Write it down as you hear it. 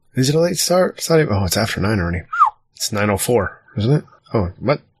Is it a late start? It's after 9 already. It's 9:04, isn't it? Oh,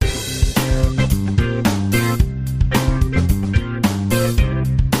 what?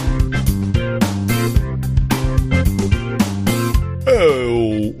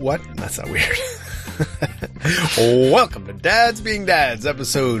 Oh, what? That's not weird. Welcome to Dads Being Dads,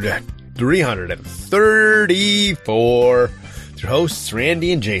 episode 334. With your hosts,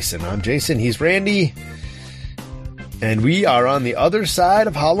 Randy and Jason. I'm Jason, he's Randy. And we are on the other side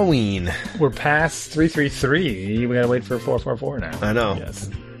of Halloween. We're past 333. We gotta wait for 444 now. I know.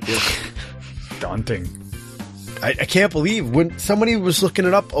 Yes. Daunting. I can't believe when somebody was looking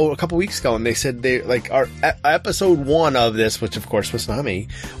it up a couple weeks ago and they said our episode 1 of this, which of course was not me,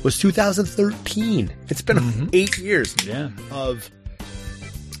 was 2013. It's been 8 years of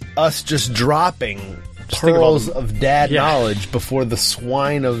us just dropping pearls of dad knowledge before the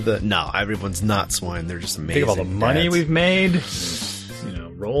swine of the... No, everyone's not swine. They're just amazing. Think of all the money we've made,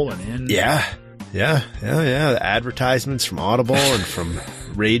 rolling in. Yeah. The advertisements from Audible and from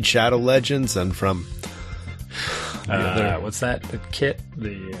Raid Shadow Legends and from... what's that? The kit?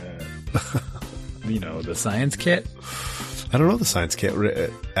 The science kit? I don't know the science kit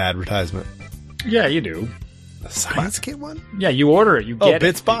advertisement. Yeah, you do. The science kit one? Yeah, you order it. You get it.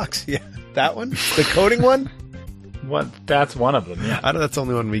 Bits Box. Yeah, that one? The coding one? What? That's one of them, yeah. That's the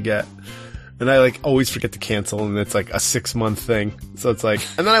only one we get. And I always forget to cancel, and it's a 6-month thing. So it's and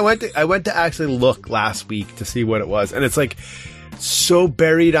then I went to actually look last week to see what it was, and it's so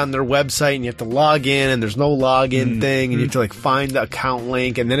buried on their website, and you have to log in, and there's no login thing, and you have to find the account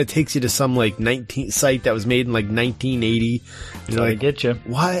link, and then it takes you to some site that was made in 1980. And you're get you.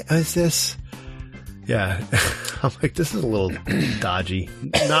 What is this? Yeah, I'm this is a little dodgy.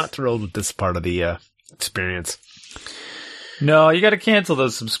 Not thrilled with this part of the experience. No, you got to cancel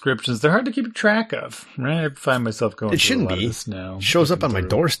those subscriptions. They're hard to keep track of. Right? I find myself going. It shouldn't be. Now. It shows up on my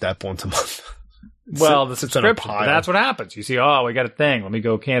doorstep once a month. Well, the subscription, that's what happens. You see, we got a thing. Let me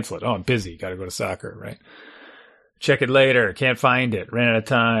go cancel it. Oh, I'm busy. Got to go to soccer, right? Check it later. Can't find it. Ran out of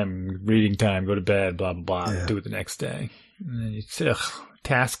time. Reading time. Go to bed. Blah, blah, blah. Yeah. Do it the next day. And then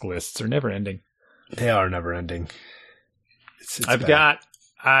task lists are never ending. They are never ending. It's I've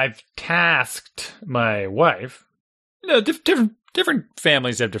tasked my wife. Different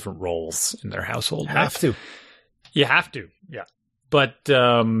families have different roles in their household. You have to. Yeah. But,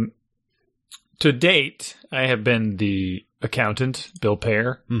 to date, I have been the accountant, bill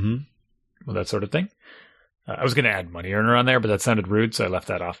payer, well, that sort of thing. I was going to add money earner on there, but that sounded rude, so I left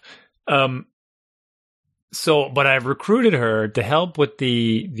that off. But I've recruited her to help with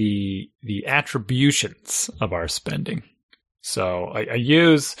the attributions of our spending. So I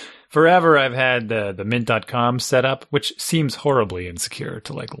use forever. I've had the Mint.com set up, which seems horribly insecure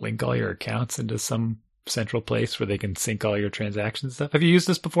to link all your accounts into some central place where they can sync all your transactions and stuff. Have you used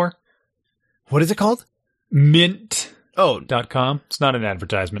this before? What is it called? Mint.com. It's not an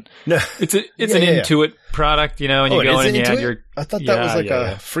advertisement. No. It's an Intuit product, and you go in and you add your... I thought that was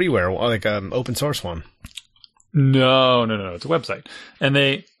a freeware, an open source one. No. It's a website. And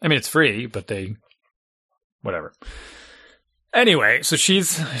it's free, but whatever. Anyway, so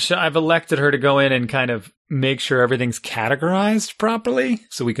I've elected her to go in and kind of make sure everything's categorized properly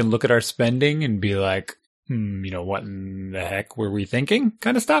so we can look at our spending and be like, what in the heck were we thinking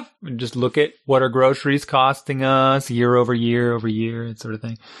kind of stuff? And just look at what are groceries costing us year over year, that sort of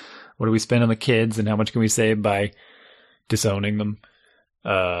thing. What do we spend on the kids and how much can we save by disowning them?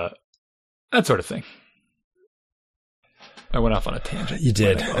 That sort of thing. I went off on a tangent. You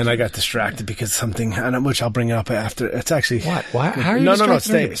did, and I got distracted because something, which I'll bring up after. It's actually what? Why? How are you? No.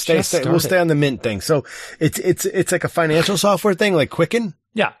 Stay. We'll stay on the Mint thing. So it's like a financial software thing, like Quicken.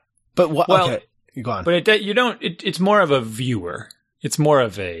 Yeah, but what? Well, okay, you go on. But it's more of a viewer. It's more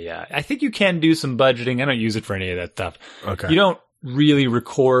of a. I think you can do some budgeting. I don't use it for any of that stuff. Okay. You don't really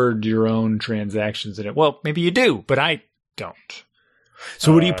record your own transactions in it. Well, maybe you do, but I don't.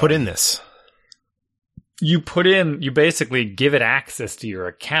 So what do you put in this? You basically give it access to your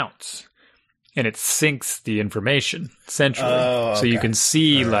accounts and it syncs the information centrally. Oh, okay. So you can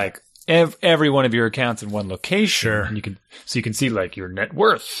see every one of your accounts in one location. Sure. And you can see your net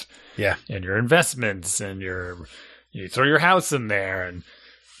worth. Yeah. And your investments and you throw your house in there and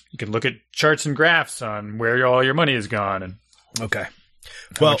you can look at charts and graphs on where all your money has gone and okay.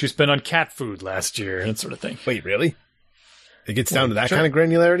 How much you spent on cat food last year and that sort of thing. Wait, really? It gets down to that kind of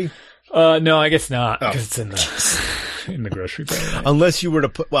granularity? No, I guess not because it's in the grocery bag. Unless you were to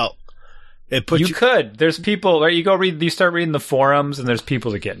put, you could. There's people, right? You start reading the forums, and there's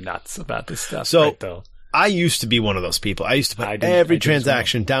people that get nuts about this stuff. So right, though. I used to be one of those people. I used to put every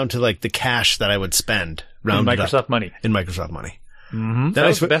transaction down to the cash that I would spend. In Microsoft Money. In Microsoft Money. Mm-hmm. That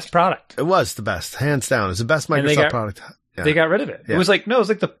was the best product. It was the best, hands down. It's the best Microsoft product. Yeah. They got rid of it. Yeah. It was like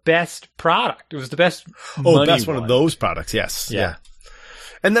the best product. It was the best. Best one of those products. Yes. Yeah.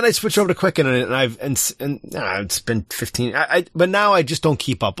 And then I switched over to Quicken, and it's been 15. But now I just don't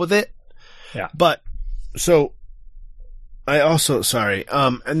keep up with it. Yeah. But so I also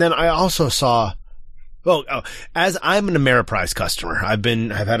and then I also saw. As I'm an Ameriprise customer, I've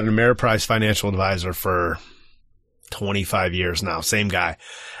had an Ameriprise financial advisor for 25 years now. Same guy.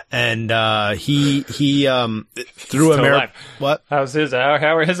 And, he through Ameriprise. What? How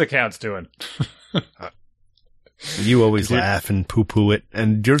are his accounts doing? You always laugh and poo-poo it,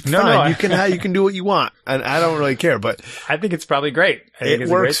 and you're fine. No, you can do what you want, and I don't really care. But I think it's probably great. It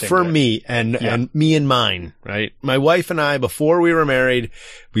works for me and me and mine. Right, my wife and I, before we were married,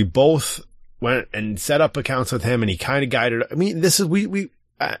 we both went and set up accounts with him, and he kind of guided. I mean, this is we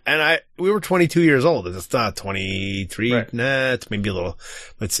were 22 years old. It's not 23. Right. Nah, it's maybe a little.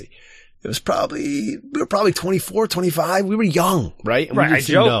 Let's see. We were probably 24, 25. We were young, right? And right. I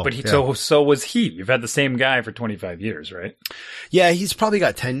joke, but so was he. You've had the same guy for 25 years, right? Yeah, he's probably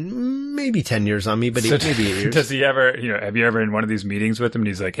got maybe 10 years on me, but maybe 8 years. Does he ever, have you ever in one of these meetings with him and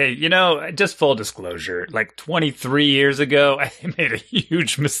he's like, hey, just full disclosure, like 23 years ago, I made a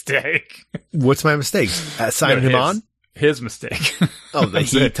huge mistake. What's my mistake? Signing him on? His mistake. Oh,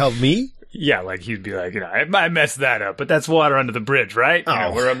 he told me? Yeah, like he'd be like, I messed that up, but that's water under the bridge, right?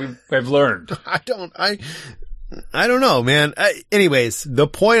 I've learned. I don't know, man. Anyways, the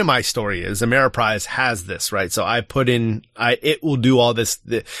point of my story is Ameriprise has this, right? So I put in, it will do all this.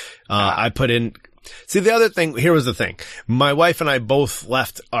 I put in, see the other thing, here was the thing. My wife and I both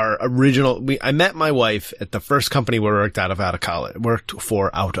left our original, I met my wife at the first company we worked out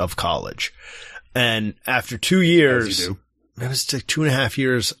of college. And after 2 years, as you do. It was like 2.5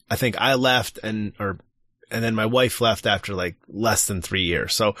 years. I think I left and then my wife left after like less than 3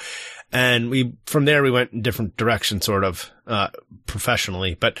 years. So, and from there we went in different directions sort of,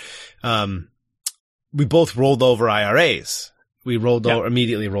 professionally, but, we both rolled over IRAs. We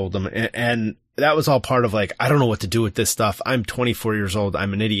immediately rolled them. And that was all part of like, I don't know what to do with this stuff. I'm 24 years old.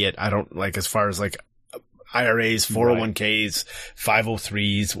 I'm an idiot. I don't like, as far as like IRAs, 401ks,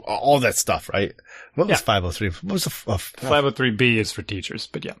 503s, all that stuff, right? What was 503? What was the 503B is for teachers,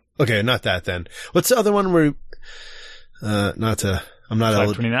 but yeah. Okay, not that then. What's the other one where I'm not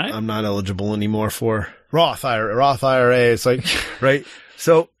eligible anymore for Roth IRA. It's like, right?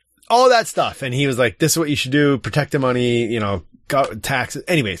 So all that stuff. And he was like, this is what you should do. Protect the money, taxes.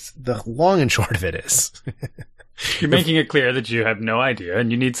 Anyways, the long and short of it is you're making it clear that you have no idea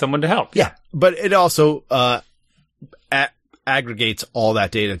and you need someone to help. Yeah. But it also, aggregates all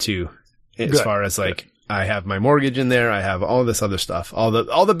that data too. As far as like, I have my mortgage in there. I have all this other stuff, all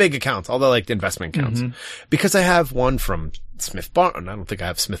the big accounts, all the like investment accounts, because I have one from Smith Barney. I don't think I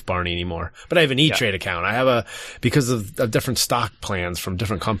have Smith Barney anymore, but I have an E-Trade account. I have because of different stock plans from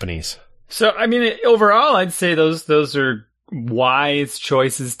different companies. So, I mean, overall, I'd say those are wise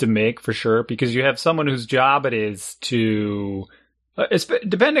choices to make for sure, because you have someone whose job it is to,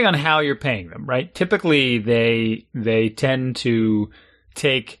 depending on how you're paying them, right? Typically, they tend to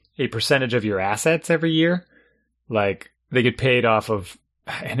take a percentage of your assets every year. Like they get paid off of,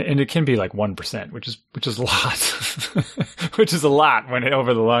 and it can be like 1%, which is a lot, which is a lot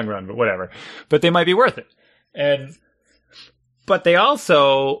over the long run, but whatever. But they might be worth it. But they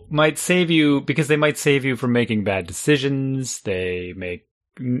also might save you because they might save you from making bad decisions. They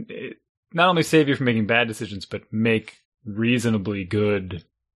not only save you from making bad decisions, but make reasonably good,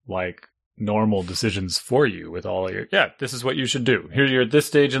 like, normal decisions for you with all your, this is what you should do. Here you're at this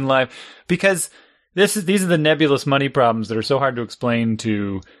stage in life, because these are the nebulous money problems that are so hard to explain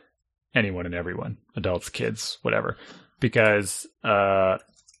to anyone and everyone, adults, kids, whatever, because,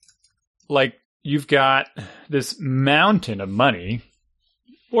 like you've got this mountain of money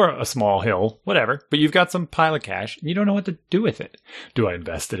or a small hill, whatever, but you've got some pile of cash and you don't know what to do with it. Do I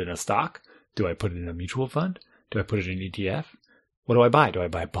invest it in a stock? Do I put it in a mutual fund? Do I put it in an ETF? What do I buy? Do I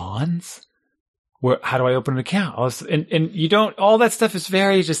buy bonds? How do I open an account? And you don't, all that stuff is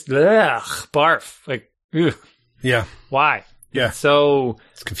very just, barf. Like, ugh. Yeah. Why? Yeah.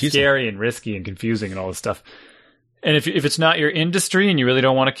 It's confusing. Scary and risky and confusing and all this stuff. And if it's not your industry and you really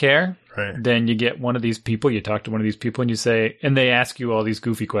don't want to care, right, then you get one of these people, you talk to one of these people and you say, and they ask you all these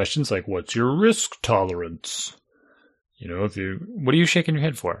goofy questions like, what's your risk tolerance? What are you shaking your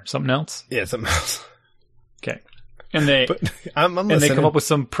head for? Something else? Yeah, something else. Okay. And they I'm and they come up with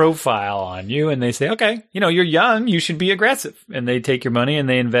some profile on you and they say, okay, you're young, you should be aggressive. And they take your money and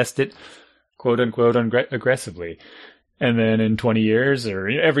they invest it, quote unquote, aggressively. And then in 20 years or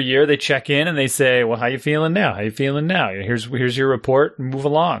every year they check in and they say, well, how you feeling now? How you feeling now? Here's your report and move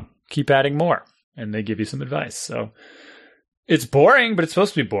along. Keep adding more. And they give you some advice. So it's boring, but it's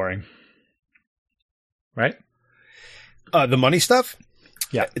supposed to be boring. Right? The money stuff?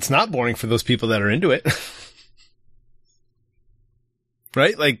 Yeah. It's not boring for those people that are into it.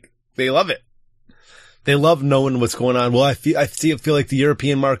 Right? Like, they love it. They love knowing what's going on. Well, I feel like the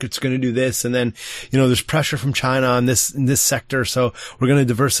European market's going to do this. And then, there's pressure from China on in this sector. So we're going to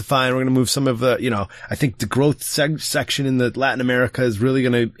diversify and we're going to move some of the, I think the growth section in the Latin America is really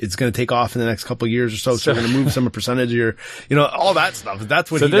it's going to take off in the next couple of years or so. So we're going to move some percentage of your, all that stuff.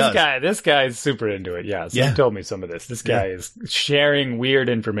 That's what he does. So this guy is super into it. Yeah. So he told me some of this. This guy is sharing weird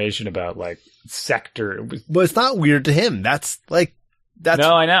information about like sector. But it's not weird to him.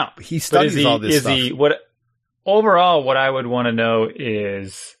 No, I know. He studies all this stuff. Overall, what I would want to know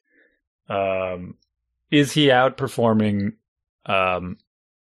is he outperforming the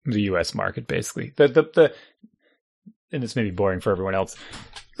U.S. market, basically? And this may be boring for everyone else.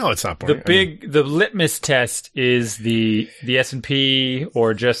 No, it's not boring. The litmus test is the S&P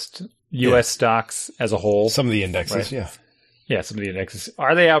or just U.S. stocks as a whole. Some of the indexes, right? Yeah. Yeah, some of the indexes.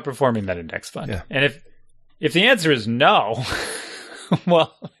 Are they outperforming that index fund? Yeah. And if the answer is no...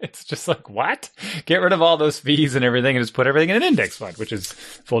 Well, it's just like, what? Get rid of all those fees and everything and just put everything in an index fund, which is,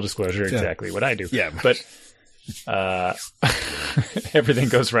 full disclosure, exactly what I do. Yeah. But everything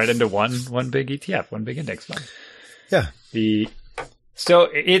goes right into one big ETF, one big index fund. Yeah. So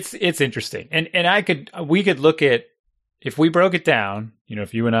it's interesting. And we could look at, if we broke it down,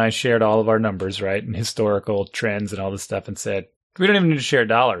 if you and I shared all of our numbers, right, and historical trends and all this stuff and said, we don't even need to share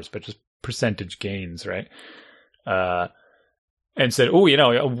dollars, but just percentage gains, right? And said,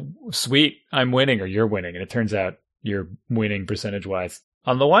 oh, sweet, I'm winning or you're winning. And it turns out you're winning percentage-wise.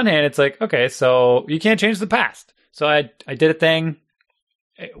 On the one hand, it's like, okay, so you can't change the past. So I did a thing.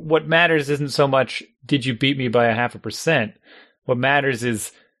 What matters isn't so much, did you beat me by 0.5%? What matters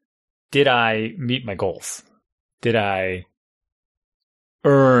is, did I meet my goals? Did I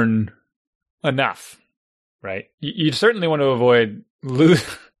earn enough? Right? You certainly want to avoid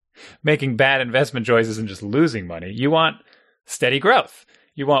making bad investment choices and just losing money. You want steady growth.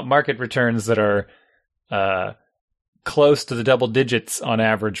 You want market returns that are close to the double digits on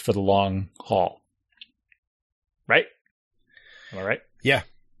average for the long haul. Right? Am I right? Yeah.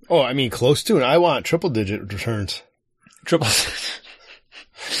 Oh, I mean, close to, and I want triple-digit returns.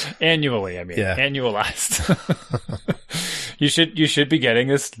 Annually, I mean. Yeah. Annualized. You should be getting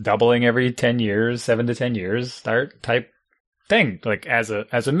this doubling every 10 years, 7 to 10 years type thing, like as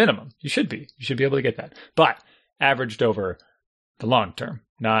a minimum. You should be able to get that. But averaged over the long term,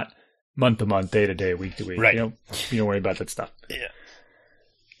 not month to month, day to day, week to week. Right. You don't worry about that stuff. Yeah.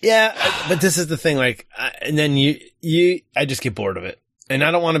 Yeah, but this is the thing, like, and then I just get bored of it. And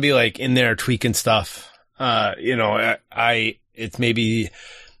I don't want to be like in there tweaking stuff. It's maybe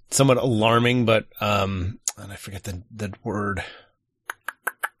somewhat alarming, but, and I forget the word.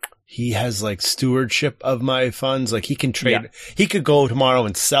 He has like stewardship of my funds. Like he can trade, he could go tomorrow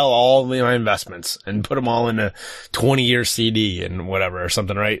and sell all of my investments and put them all in a 20-year CD and whatever or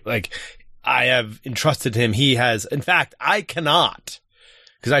something, right? Like I have entrusted him. He has, in fact, I cannot,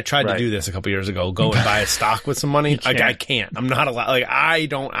 because I tried to do this a couple years ago, go and buy a stock with some money. Like I can't. I'm not allowed. Like I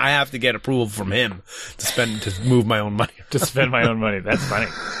have to get approval from him to move my own money. To spend my own money. That's funny.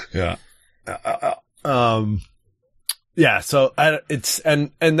 Yeah. Yeah, so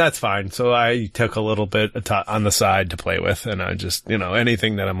and that's fine. So I took a little bit on the side to play with, and I just,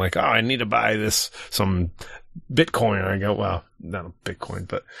 anything that I'm like, oh, I need to buy some Bitcoin. I go, well, not a Bitcoin,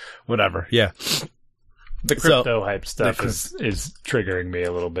 but whatever. Yeah. The crypto hype stuff is triggering me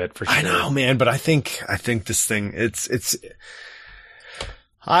a little bit for sure. I know, man, but I think this thing, it's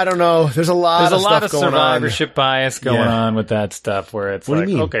I don't know. There's a lot of survivorship bias going on with that stuff where it's like,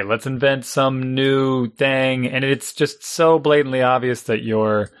 okay, let's invent some new thing. And it's just so blatantly obvious that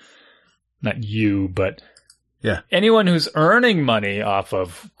not you, but anyone who's earning money off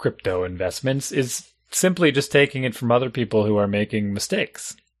of crypto investments is simply just taking it from other people who are making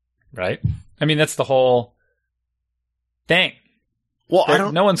mistakes. Right? I mean, that's the whole thing.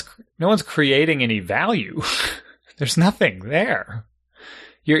 Well, no one's creating any value. There's nothing there.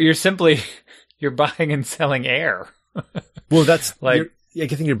 You're simply buying and selling air. Well, that's like, I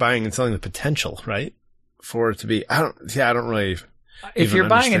think you're buying and selling the potential, right? For it to be, I don't really. If you're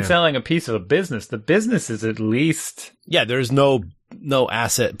buying and selling a piece of a business, the business is at least. Yeah, there's no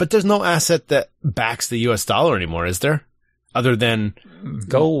asset, but there's no asset that backs the US dollar anymore, is there? Other than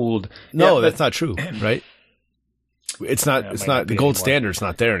gold. No, that's not true, right? it's not the gold standard's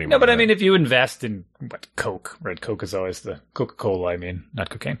not there anymore. No, but I mean, if you invest in Coke, right? Coke is always the Coca-Cola. I mean, not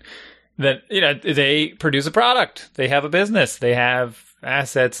cocaine. Then they produce a product. They have a business. They have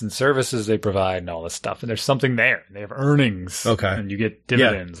assets and services they provide and all this stuff. And there's something there. They have earnings. Okay. And you get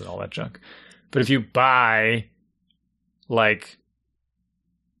dividends and all that junk. But if you buy like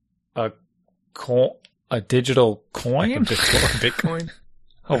a digital coin, Bitcoin.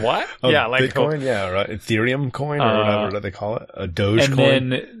 A what? Like Bitcoin. Right. Ethereum coin or whatever they call it. A Doge and coin.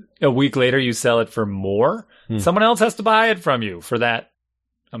 And then a week later you sell it for more. Someone else has to buy it from you for that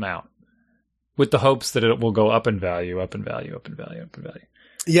amount, with the hopes that it will go up in value, up in value, up in value, up in value.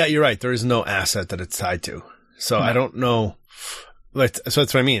 Yeah, you're right. There is no asset that it's tied to. So I don't know. So that's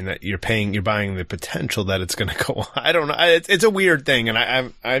what I mean. That you're buying the potential that it's going to go. I don't know. It's a weird thing, and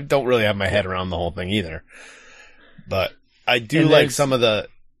I don't really have my head around the whole thing either. But I do like some of the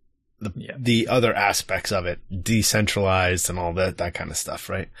other aspects of it, decentralized and all that kind of stuff,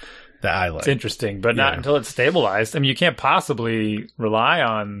 right? That I like. It's interesting, but not until it's stabilized. I mean, you can't possibly rely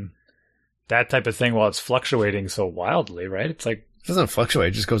on that type of thing while it's fluctuating so wildly, right? It's like it doesn't fluctuate;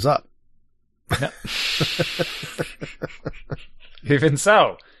 it just goes up. No. Even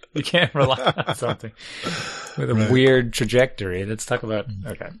so, you can't rely on something with a weird trajectory. Let's talk about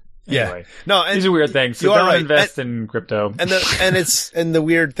Anyway, these are weird things. So don't invest in crypto. And the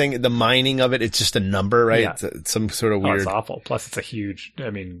weird thing, the mining of it, it's just a number, right? Yeah. It's some sort of weird. It's awful. Plus, it's a huge. I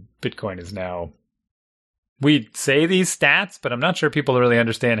mean, Bitcoin is now. We say these stats, but I'm not sure people really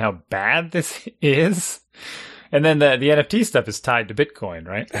understand how bad this is. And then the NFT stuff is tied to Bitcoin,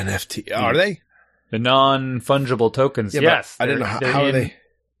 right? NFT are they? The non-fungible tokens. Yeah, yes, I didn't know how are they.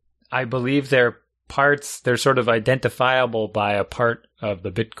 I believe they're parts. They're sort of identifiable by a part of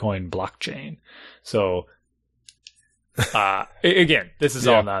the Bitcoin blockchain. So, again, this is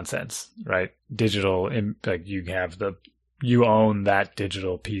all nonsense, right? Digital, like you own that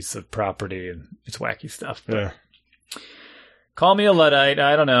digital piece of property, and it's wacky stuff. But call me a Luddite.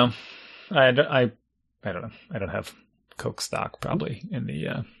 I don't know. I don't know. I don't have Coke stock probably in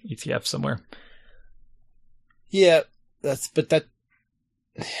the ETF somewhere. Yeah, That's thinking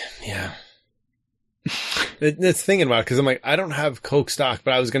about it because I'm like, I don't have Coke stock,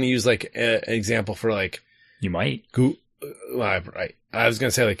 but I was going to use like an example for like. You might. Right. I was going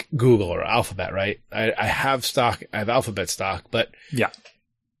to say like Google or Alphabet, right? I have stock. I have Alphabet stock, but. Yeah.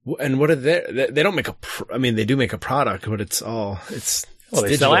 And what are they don't make they do make a product, but it's they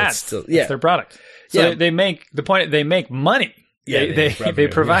digital. Sell ads. It's their product. So they make money. Yeah, they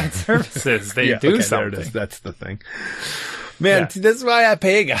provide services. They do something. There it is. That's the thing. Man, that's why I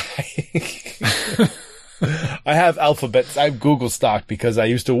pay a guy. I have Alphabet. I have Google stock because I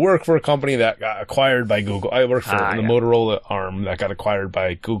used to work for a company that got acquired by Google. I worked for the Motorola arm that got acquired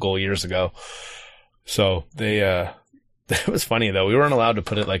by Google years ago. So it was funny though. We weren't allowed to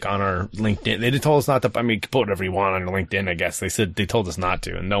put it like on our LinkedIn. They told us not to. I mean, you can put whatever you want on your LinkedIn, I guess. They told us not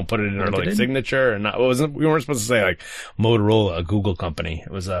to, and don't put it in our like signature. And we weren't supposed to say like Motorola, a Google company.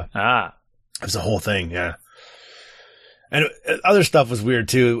 It was it was a whole thing. Yeah. And other stuff was weird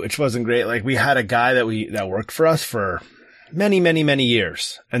too, which wasn't great. Like we had a guy that worked for us for many, many, many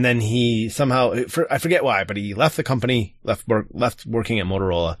years. And then he somehow, I forget why, but he left the company, left working at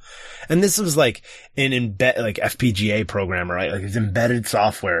Motorola. And this was like an like FPGA programmer, right? Like it's embedded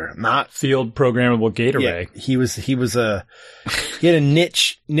software, not field programmable gate array. Yeah, he had a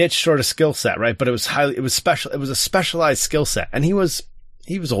niche sort of skill set, right? But it was special. It was a specialized skill set. And he was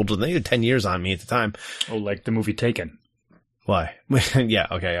older than he had 10 years on me at the time. Oh, like the movie Taken. Why? Yeah.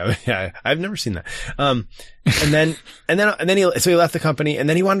 Okay. Yeah. I've never seen that. And then he left the company and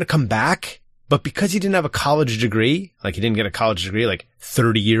then he wanted to come back, but because he didn't have a college degree, like he didn't get a college degree like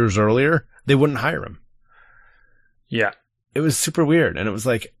 30 years earlier, they wouldn't hire him. Yeah. It was super weird. And it was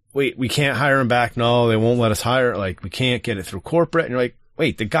like, wait, we can't hire him back. No, they won't let us hire. Like we can't get it through corporate. And you're like,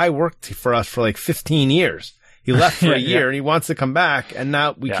 wait, the guy worked for us for like 15 years. He left for a year and he wants to come back and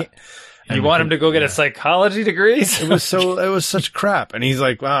now we can't. You want him to go get a psychology degree? It was such crap. And he's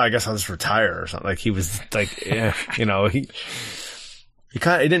like, well, I guess I'll just retire or something. Like he was like, he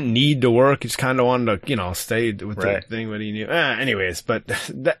didn't need to work. He just kind of wanted to, stay with the thing that he knew. Anyways, but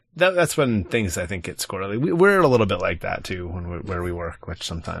that's when things I think get squirrely. We're a little bit like that too where we work, which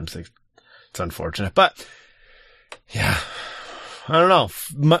sometimes it's unfortunate, but yeah. I don't know.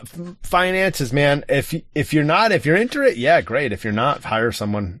 Finances, man. If you're into it, yeah, great. If you're not, hire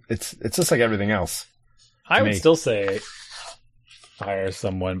someone. It's just like everything else. I would still say hire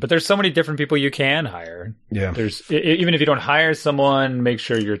someone, but there's so many different people you can hire. Yeah. Even if you don't hire someone, make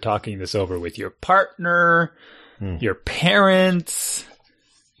sure you're talking this over with your partner, your parents,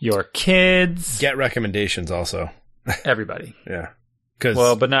 your kids. Get recommendations also. Everybody. Yeah.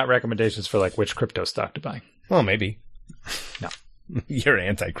 But not recommendations for like which crypto stock to buy. Well, maybe. No. You're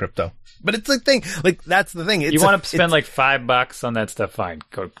anti-crypto. But it's the thing. Like, that's the thing. You want to spend like $5 on that stuff, fine.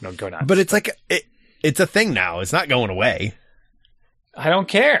 Go nuts. But it's like, it's a thing now. It's not going away. I don't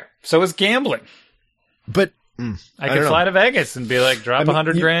care. So is gambling. But I could fly to Vegas and be like, drop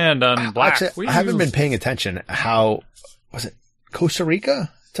 $100,000 on black. Actually, I haven't been paying attention how, was it Costa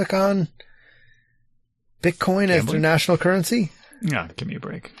Rica took on Bitcoin as their national currency? No, give me a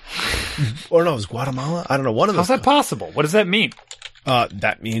break. Or no, it was Guatemala? I don't know. One of those. How's that possible? What does that mean?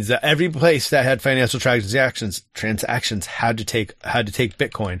 That means that every place that had financial transactions had to take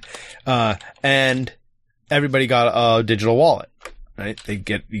Bitcoin. And everybody got a digital wallet, right? You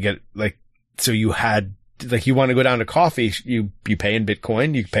get like, so you had, like, you want to go down to coffee, you pay in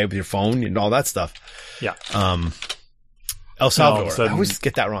Bitcoin, you pay with your phone and all that stuff. Yeah. El Salvador. I always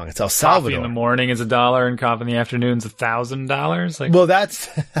get that wrong. It's El Salvador. Coffee in the morning is $1 and coffee in the afternoon is $1,000. Like, well, that's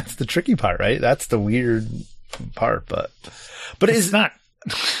the tricky part, right? That's the weird part, but it's not.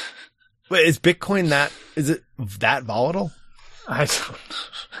 Wait, is Bitcoin is it that volatile? I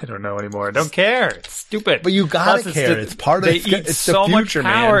don't know anymore. I don't care. It's stupid. But you gotta care. It's part of it's so the future,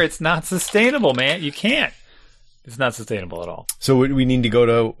 much power. man. It's not sustainable, man. You can't. It's not sustainable at all. So we need to go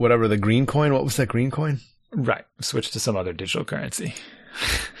to whatever the green coin. What was that green coin? Right. Switch to some other digital currency.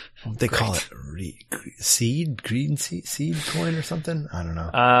 They call it green seed coin or something. I don't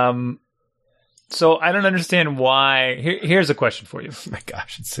know. So I don't understand why. Here's a question for you. Oh my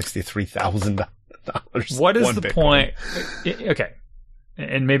gosh, it's $63,000. What is the point? Okay,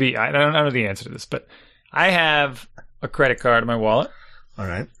 and maybe I don't know the answer to this, but I have a credit card in my wallet. All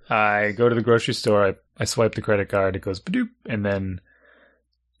right. I go to the grocery store. I swipe the credit card. It goes badoop, and then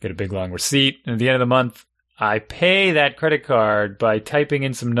get a big long receipt. And at the end of the month, I pay that credit card by typing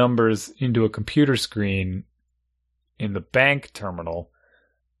in some numbers into a computer screen in the bank terminal,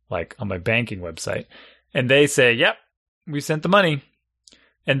 like on my banking website. And they say, yep, we sent the money.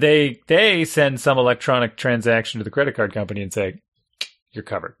 And they send some electronic transaction to the credit card company and say, you're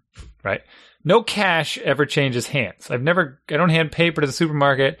covered, right? No cash ever changes hands. I don't hand paper to the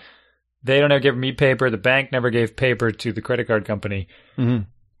supermarket. They don't ever give me paper. The bank never gave paper to the credit card company. Mm-hmm.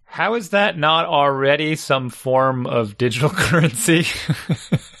 How is that not already some form of digital currency?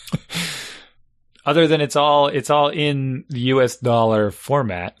 Other than it's all in the US dollar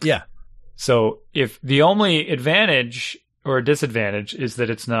format. Yeah. So if the only advantage or disadvantage is that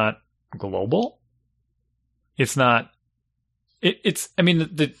it's not global, it's not. I mean,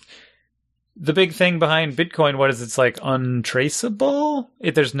 the big thing behind Bitcoin, what is it's like untraceable?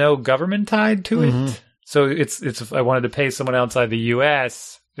 There's no government tied to it. Mm-hmm. So it's if I wanted to pay someone outside the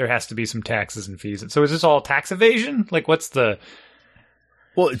US, there has to be some taxes and fees. So is this all tax evasion? Like, what's the?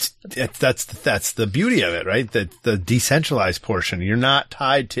 Well, that's the beauty of it, right? The decentralized portion. You're not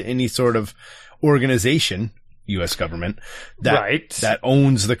tied to any sort of organization, U.S. government, that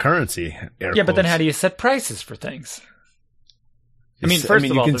owns the currency. Yeah, but then how do you set prices for things? I mean, first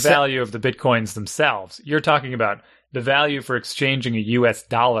of all, the value of the Bitcoins themselves. You're talking about the value for exchanging a U.S.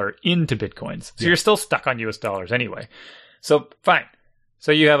 dollar into Bitcoins. So you're still stuck on U.S. dollars anyway. So fine.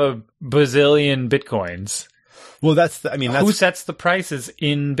 So you have a bazillion Bitcoins. Well, who sets the prices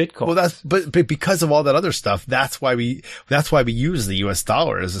in Bitcoin? Well, but because of all that other stuff, that's why we use the US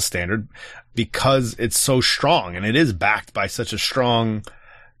dollar as a standard, because it's so strong and it is backed by such a strong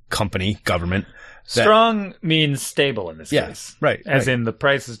company, government. Strong means stable in this case. Right. As in the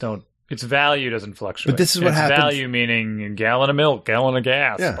prices its value doesn't fluctuate. But this is what happens. Value meaning a gallon of milk, gallon of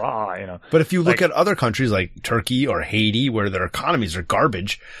gas, blah, But if you look at other countries like Turkey or Haiti, where their economies are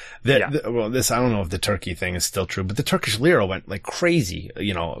garbage, I don't know if the Turkey thing is still true, but the Turkish lira went like crazy,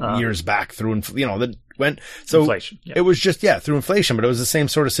 years back through, inflation. Yeah. It was just, through inflation, but it was the same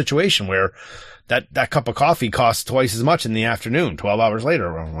sort of situation where that cup of coffee costs twice as much in the afternoon, 12 hours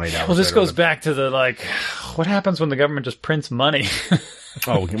later. Well, this goes back to what happens when the government just prints money?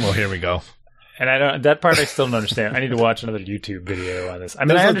 Oh, well, here we go. And that part I still don't understand. I need to watch another YouTube video on this. I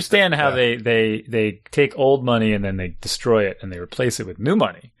mean, I understand how they take old money and then they destroy it and they replace it with new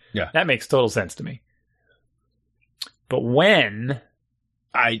money. Yeah. That makes total sense to me. But when,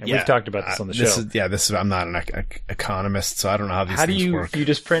 we've talked about this on the show. I'm not an economist, so I don't know how these things work. How do you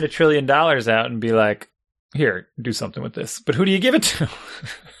just print $1 trillion out and be like, here, do something with this? But who do you give it to?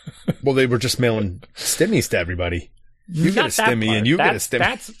 Well, they were just mailing stimmies to everybody. You get a stimmy and you get a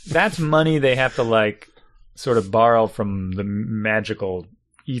stimmy. That's money they have to sort of borrow from the magical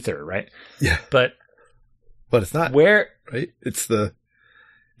ether, right? Yeah. But it's not. Where? Right?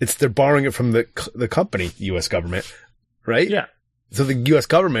 They're borrowing it from the company, U.S. government, right? Yeah. So the U.S.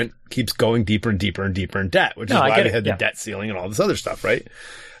 government keeps going deeper and deeper and deeper in debt, which is why they had the debt ceiling and all this other stuff, right?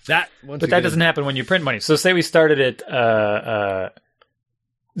 That doesn't happen when you print money. So say we started at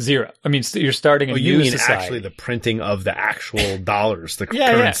zero. I mean, you're starting a new society. Actually the printing of the actual dollars, the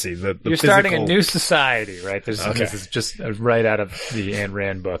currency. The you're starting a new society, right? This is just right out of the Ayn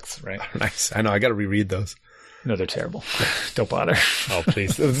Rand books, right? Nice. I know. I got to reread those. No, they're terrible. Don't bother. Oh,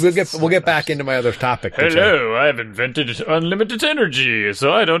 please. We'll get back into my other topic. Hello, I've invented unlimited energy,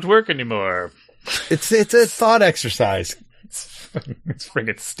 so I don't work anymore. It's a thought exercise. It's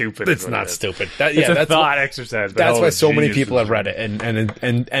freaking stupid. It's not stupid. It's a thought exercise. That's why so many people have read it,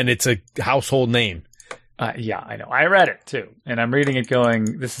 and it's a household name. Yeah, I know. I read it too, and I'm reading it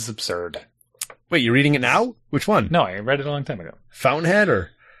going, this is absurd. Wait, you're reading it now? Which one? No, I read it a long time ago. Fountainhead or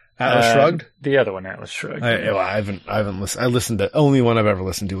Atlas Shrugged? The other one, Atlas Shrugged. I haven't listened. I listened to only one I've ever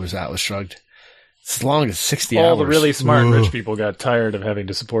listened to was Atlas Shrugged. It's as long as 60 hours. All the really smart rich people got tired of having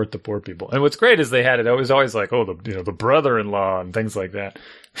to support the poor people. And what's great is they had it. It was always like, the brother-in-law and things like that.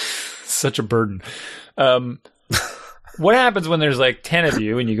 Such a burden. What happens when there's like 10 of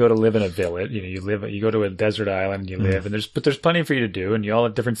you and you go to live in a village? You go to a desert island and you live, and there's plenty for you to do, and you all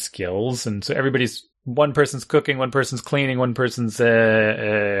have different skills, and so one person's cooking, one person's cleaning, one person's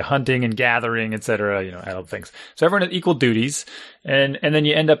hunting and gathering, etc. Adult things. So everyone has equal duties, and then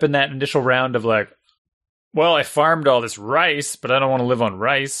you end up in that initial round of like, well, I farmed all this rice, but I don't want to live on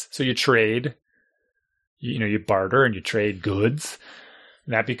rice, so you trade. You barter and you trade goods,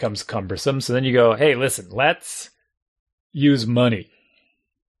 and that becomes cumbersome. So then you go, hey, listen, let's use money.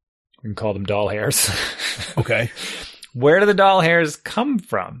 We can call them doll hairs. Okay. Where do the doll hairs come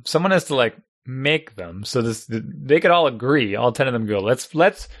from? Someone has to make them. So they could all agree. All 10 of them go,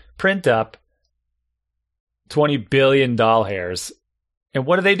 let's print up 20 billion doll hairs. And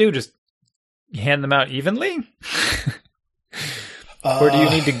what do? Just hand them out evenly? Or do you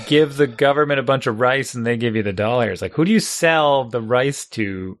need to give the government a bunch of rice and they give you the doll hairs? Who do you sell the rice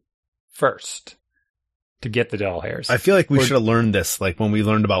to first to get the doll hairs? I feel like we should have learned this when we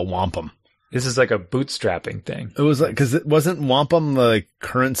learned about wampum. This is like a bootstrapping thing. It was because it wasn't wampum the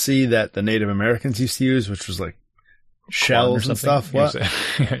currency that the Native Americans used to use, which was shells and stuff. What?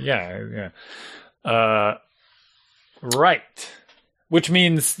 Yeah. Right. Which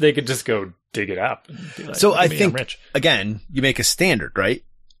means they could just go dig it up. And be like, so I think, again, you make a standard, right?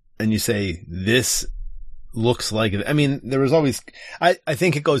 And you say, this looks like it. I mean, there was always, I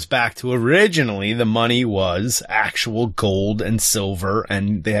think it goes back to originally the money was actual gold and silver,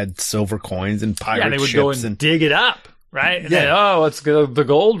 and they had silver coins and pirate ships. Yeah, they would go and dig it up, right? And then, let's go. The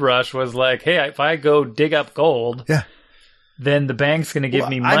gold rush was like, hey, if I go dig up gold, then the bank's going to give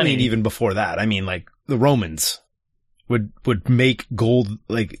me money. I mean, even before that, the Romans would make gold,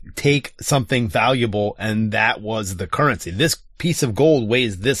 take something valuable, and that was the currency. This piece of gold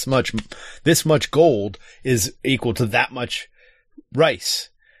weighs this much gold is equal to that much rice.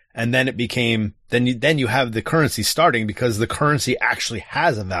 And then it became, then you have the currency starting because the currency actually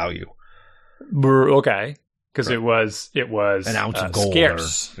has a value. Okay. Because it was an ounce of gold,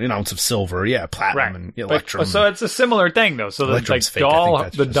 scarce. or an ounce of silver, platinum and electrum. So it's a similar thing though. So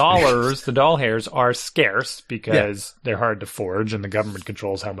the doll hairs are scarce because they're hard to forge, and the government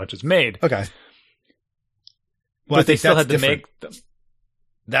controls how much is made. Okay. Well, but they still had to make them.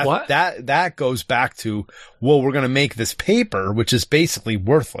 That goes back to, we're going to make this paper, which is basically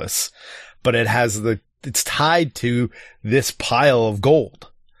worthless, but it's tied to this pile of gold.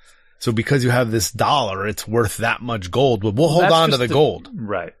 So because you have this dollar, it's worth that much gold, but we'll hold on to the gold.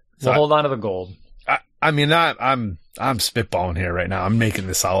 Right. We'll hold on to the gold. I'm spitballing here right now. I'm making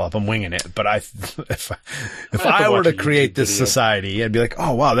this all up. I'm winging it. But if I were to create this society, I'd be like,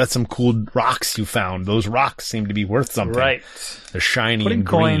 oh wow, that's some cool rocks you found. Those rocks seem to be worth something. Right. They're shiny and green. Putting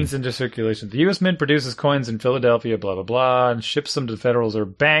coins into circulation. The U.S. Mint produces coins in Philadelphia, blah, blah, blah, and ships them to the Federal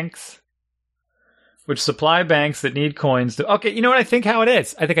Reserve banks, which supply banks that need coins to... Okay, you know what I think how it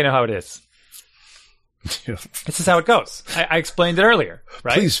is? I think I know how it is. This is how it goes. I explained it earlier,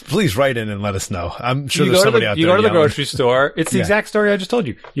 right? Please write in and let us know. I'm sure there's somebody out there. You go to the grocery store. It's the exact story I just told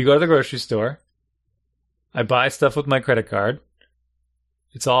you. You go to the grocery store. I buy stuff with my credit card.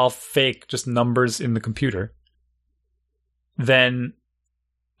 It's all fake, just numbers in the computer. Then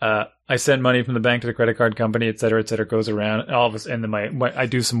I send money from the bank to the credit card company, et cetera, goes around. All of us, and then I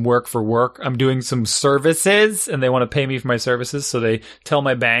do some work for work. I'm doing some services, and they want to pay me for my services, so they tell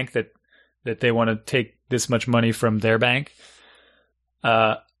my bank that they want to take this much money from their bank.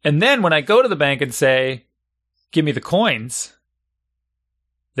 And then when I go to the bank and say, give me the coins,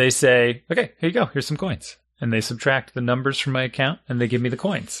 they say, okay, here you go. Here's some coins. And they subtract the numbers from my account, and they give me the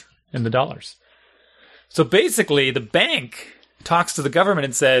coins and the dollars. So basically, the bank talks to the government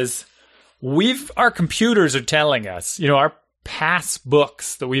and says, our computers are telling us, our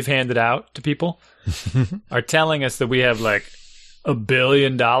passbooks that we've handed out to people are telling us that we have like $1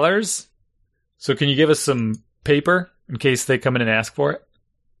 billion. So can you give us some paper in case they come in and ask for it?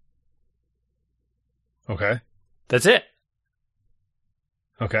 Okay. That's it.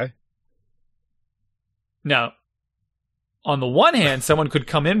 Okay. Now, on the one hand, someone could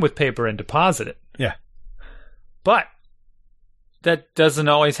come in with paper and deposit it. Yeah. But that doesn't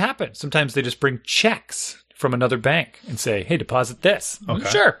always happen. Sometimes they just bring checks from another bank and say, hey, deposit this. Okay.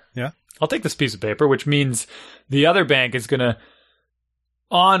 Sure. Yeah. I'll take this piece of paper, which means the other bank is going to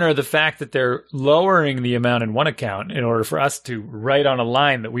honor the fact that they're lowering the amount in one account in order for us to write on a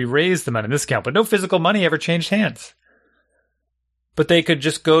line that we raised the amount in this account. But no physical money ever changed hands. But they could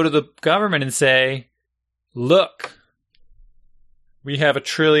just go to the government and say, look, we have $1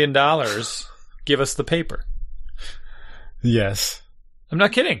 trillion. Give us the paper. Yes. I'm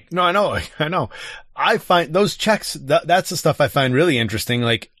not kidding. No, I know. I find those checks, that's the stuff I find really interesting.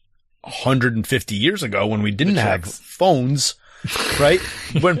 Like 150 years ago when we didn't have phones, right?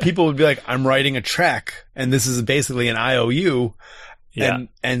 When people would be like, I'm writing a check and this is basically an IOU. Yeah.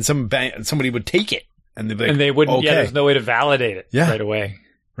 And somebody would take it and they'd be like, and they wouldn't, okay. there's no way to validate it right away.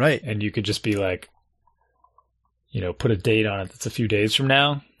 Right. And you could just be like, put a date on it that's a few days from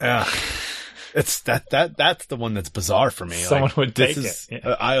now. Yeah. It's that's the one that's bizarre for me. Someone would take it.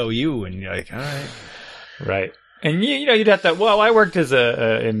 Yeah. IOU and you're like, all right. Right. And you'd have to, I worked as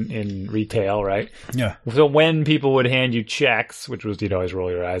in retail, right? Yeah. So when people would hand you checks, which was you'd always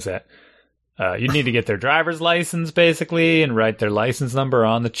roll your eyes at, you'd need to get their driver's license basically and write their license number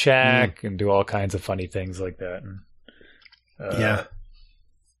on the check and do all kinds of funny things like that. And,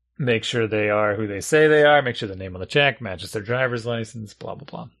 make sure they are who they say they are, make sure the name on the check matches their driver's license, blah, blah,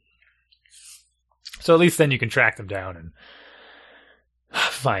 blah. So at least then you can track them down and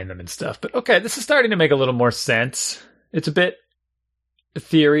find them and stuff. But okay, this is starting to make a little more sense. It's a bit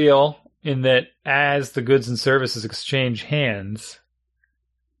ethereal in that as the goods and services exchange hands,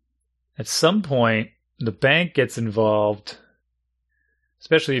 at some point the bank gets involved,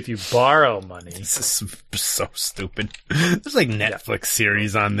 especially if you borrow money. This is so stupid. There's like Netflix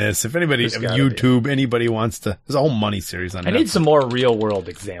series on this. If anybody, YouTube, anybody wants to, there's a whole money series on Netflix. I need some more real world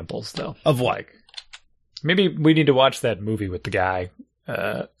examples though. Of what? Maybe we need to watch that movie with the guy,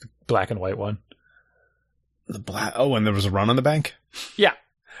 the black and white one. When there was a run on the bank? Yeah.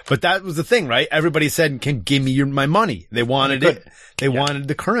 But that was the thing, right? Everybody said, "Can give me my money." They wanted it. They wanted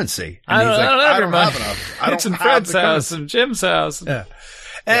the currency. And he's like, I don't have enough. It's in Fred's house and Jim's house. Yeah.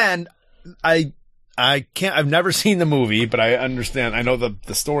 And I can't. I've never seen the movie, but I understand. I know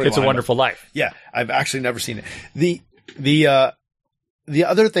the story. It's a Wonderful Life. Yeah, I've actually never seen it. The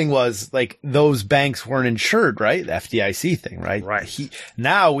other thing was like those banks weren't insured, right? The FDIC thing, right? Right.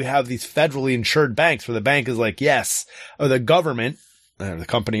 Now we have these federally insured banks where the bank is like, yes, or the government, the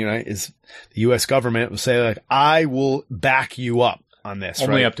company, right, is the U.S. government will say like, I will back you up on this.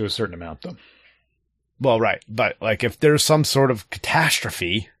 Only up to a certain amount though. Well, right. But like if there's some sort of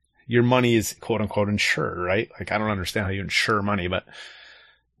catastrophe, your money is quote unquote insured, right? Like I don't understand how you insure money, but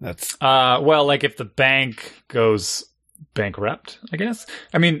that's, well, like if the bank goes bankrupt, I guess.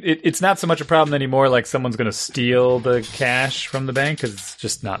 I mean, it's not so much a problem anymore. Like someone's going to steal the cash from the bank because it's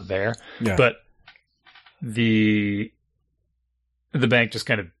just not there. Yeah. But the bank just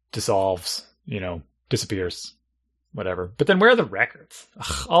kind of dissolves, disappears, whatever. But then where are the records?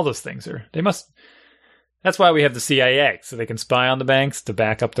 Ugh, all those things they must. That's why we have the CIA, so they can spy on the banks to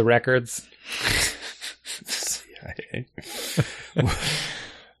back up the records. CIA.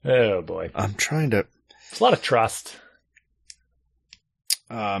 Oh boy, I'm trying to. It's a lot of trust.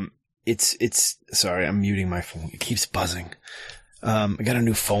 It's sorry, I'm muting my phone. It keeps buzzing. I got a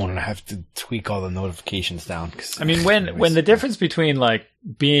new phone and I have to tweak all the notifications down. I mean, when the difference between like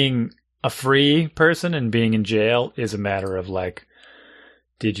being a free person and being in jail is a matter of like,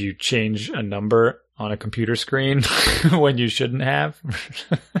 did you change a number on a computer screen when you shouldn't have?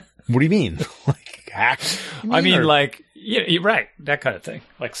 What do you mean? Like hacked? Like, you're right. That kind of thing.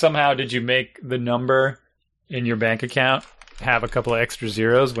 Like somehow did you make the number in your bank account have a couple of extra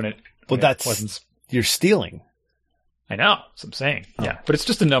zeros when it wasn't? You're stealing. I know. That's what I'm saying. Oh. Yeah. But it's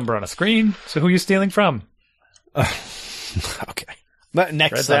just a number on a screen. So who are you stealing from? Okay.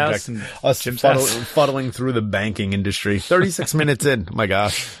 Next Fred's subject. Us fuddling through the banking industry. 36 minutes in. Oh my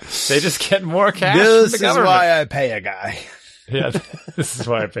gosh. They just get more cash This from the government. is why I pay a guy. Yeah. This is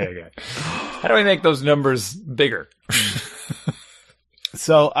why I pay a guy. How do I make those numbers bigger?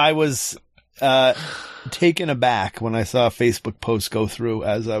 So I was taken aback when I saw a Facebook post go through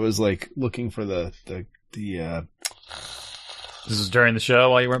as I was like looking for the This was during the show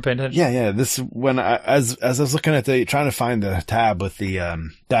while you weren't paying attention? Yeah. This when as I was looking at trying to find the tab with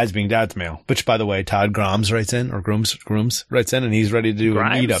the Dads Being Dads mail, which by the way, Todd Grooms writes in, or Grooms writes in, and he's ready to do a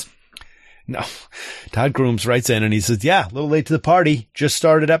meetup. No, Todd Grooms writes in and he says, yeah, a little late to the party. Just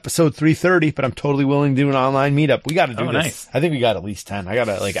started episode 330, but I'm totally willing to do an online meetup. We got to do this. Nice. I think we got at least 10. I got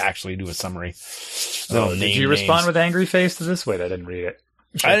to actually do a summary. Did you respond with angry face to this? Wait, I didn't read it.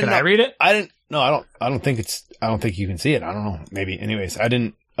 Can I read it? I didn't. No, I don't think you can see it. I don't know. Maybe. Anyways, I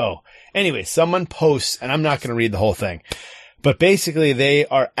didn't. Oh, anyway, someone posts, and I'm not going to read the whole thing, but basically they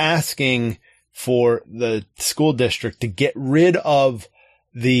are asking for the school district to get rid of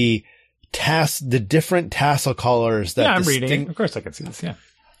the different tassel colors that I'm reading. Of course I can see this, yeah.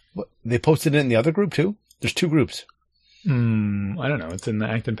 What, they posted it in the other group too? There's 2 groups. I don't know. It's in the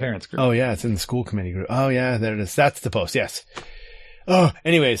Acton Parents group. Oh yeah, it's in the school committee group. Oh yeah, there it is. That's the post, yes. Oh,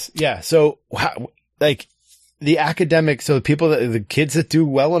 anyways, yeah, so the academic, so the kids that do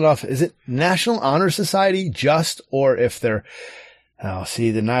well enough, is it National Honor Society just, or if they're,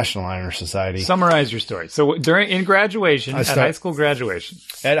 the National Honor Society. Summarize your story. So in graduation, at high school graduation.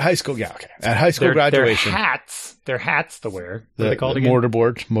 At high school, yeah, okay. At high school graduation. Their hats to wear. What are they called again? Mortar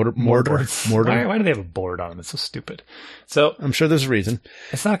board. Mortar. Why do they have a board on them? It's so stupid. So I'm sure there's a reason.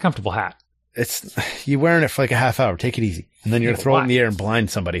 It's not a comfortable hat. You're wearing it for like a half hour. Take it easy. And then you're going to throw it in the air and blind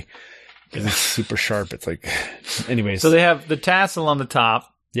somebody. Because it's super sharp. It's like, anyways. So they have the tassel on the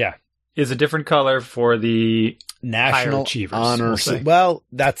top. Yeah. Is a different color for the National Honor. Well,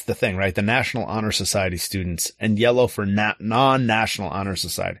 that's the thing, right? The National Honor Society students, and yellow for non-National Honor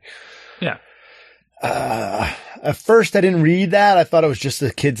Society. Yeah. At first I didn't read that. I thought it was just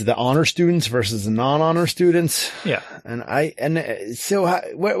the kids, the honor students versus the non-honor students. Yeah.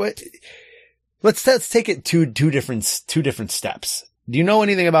 Let's take it two different steps. Do you know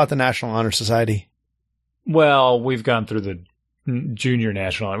anything about the National Honor Society? Well, we've gone through the junior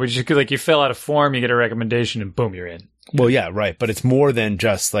national, which is like you fill out a form, you get a recommendation, and boom, you're in. Well, yeah, right. But it's more than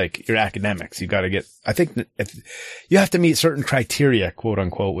just like your academics. You got to get, I think you have to meet certain criteria, quote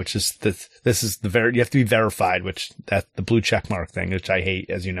unquote, which is you have to be verified, which that's the blue check mark thing, which I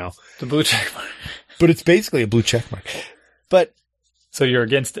hate, as you know. The blue check mark. But it's basically a blue check mark. But. So you're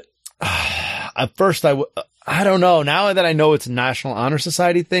against it? At first I don't know. Now that I know it's a National Honor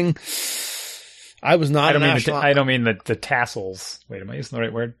Society thing, I was not. I don't mean the tassels. Wait, am I using the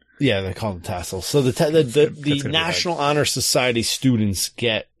right word? Yeah, they call them tassels. So the National Honor Society students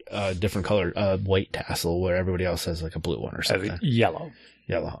get a different color, white tassel, where everybody else has like a blue one or something. Yellow.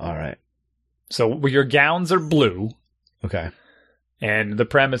 All right. So your gowns are blue. Okay. And the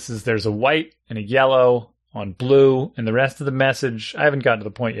premise is there's a white and a yellow on blue, and the rest of the message, I haven't gotten to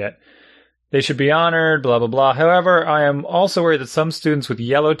the point yet. They should be honored, blah, blah, blah. However, I am also worried that some students with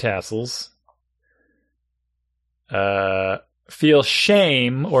yellow tassels feel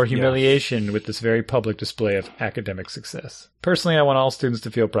shame or humiliation with this very public display of academic success. Personally, I want all students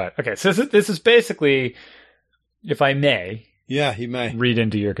to feel pride. Okay, so this is basically, if I may, you may read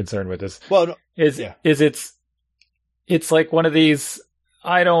into your concern with this. Well, no, it's like one of these.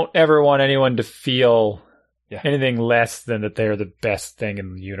 I don't ever want anyone to feel anything less than that they're the best thing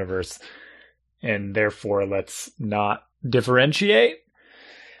in the universe, and therefore let's not differentiate.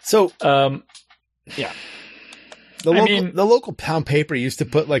 So, yeah. The local town paper used to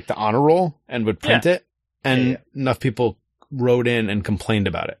put like the honor roll and would print it, and enough people wrote in and complained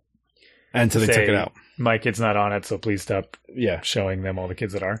about it, and so they took it out. My kid's not on it, so please stop. Showing them all the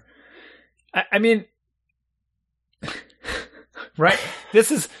kids that are. I mean, right? This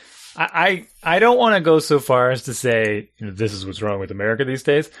is. I don't want to go so far as to say this is what's wrong with America these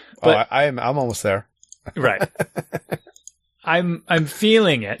days. But I'm almost there. Right. I'm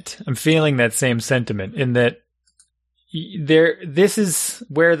feeling it. I'm feeling that same sentiment in that. This is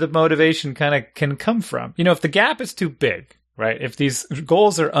where the motivation kind of can come from. If the gap is too big, right? If these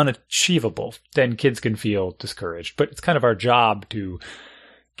goals are unachievable, then kids can feel discouraged. But it's kind of our job to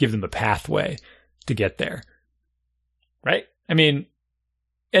give them a pathway to get there, right? I mean,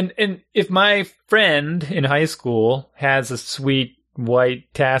 and if my friend in high school has a sweet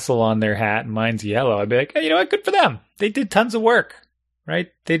white tassel on their hat and mine's yellow, I'd be like, hey, you know what? Good for them. They did tons of work, right?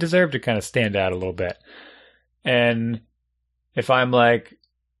 They deserve to kind of stand out a little bit. And if I'm like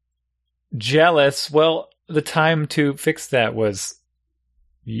jealous, well, the time to fix that was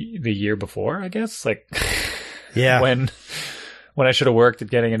the year before, I guess. Like, when I should have worked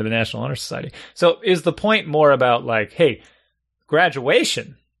at getting into the National Honor Society. So is the point more about like, hey,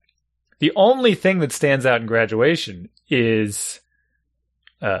 graduation? The only thing that stands out in graduation is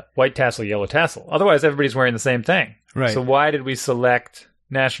white tassel, yellow tassel. Otherwise, everybody's wearing the same thing. Right. So why did we select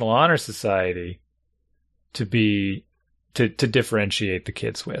National Honor Society to be to differentiate the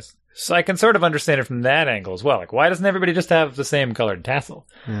kids with. So I can sort of understand it from that angle as well. Like, why doesn't everybody just have the same colored tassel?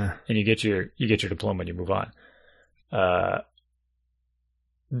 Yeah. And you get your diploma and you move on.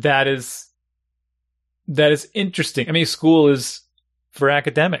 That is interesting. I mean, school is for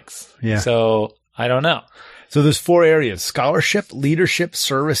academics. Yeah. So I don't know. So there's 4 areas: scholarship, leadership,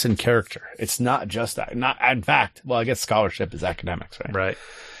 service, and character. It's not just that. Not, in fact, well, I guess scholarship is academics, right? Right.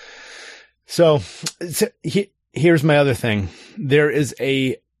 So here's my other thing. There is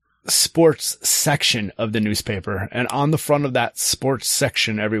a sports section of the newspaper, and on the front of that sports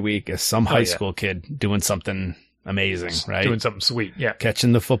section every week is some high school kid doing something amazing, right? Doing something sweet. Yeah.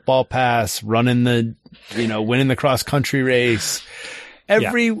 Catching the football pass, winning the cross country race.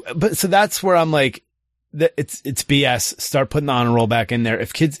 But so that's where I'm like, it's BS. Start putting the honor roll back in there.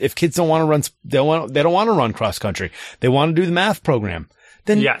 If kids don't want to run, they don't want to run cross country. They want to do the math program.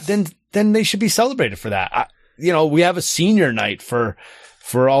 Then they should be celebrated for that. We have a senior night for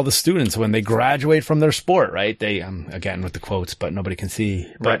all the students when they graduate from their sport, right? They, again with the quotes, but nobody can see,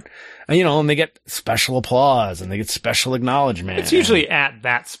 but, and they get special applause and they get special acknowledgement. It's usually at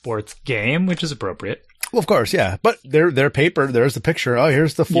that sports game, which is appropriate. Well, of course, yeah. But their paper, there's the picture. Oh,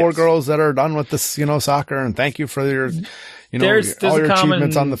 here's the 4 girls that are done with this, soccer, and thank you for your, there's all your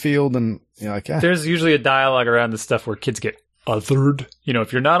achievements on the field. And there's usually a dialogue around this stuff where kids get othered.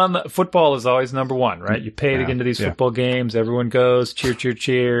 If you're not on the football is always number 1, right? You pay to get into these football games. Everyone goes, cheer, cheer,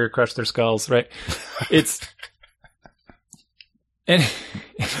 cheer, crush their skulls, right? It's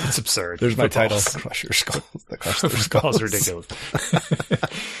absurd. There's my title. Crush your skulls. Crush their skulls. Ridiculous.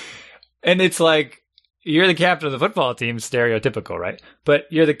 And it's like, you're the captain of the football team, stereotypical, right? But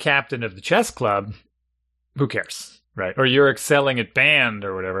you're the captain of the chess club. Who cares, right? Or you're excelling at band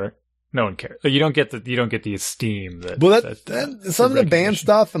or whatever. No one cares. You don't get the esteem that. Well, some of the band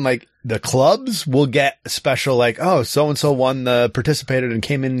stuff and like the clubs will get special, like, oh, so and so participated and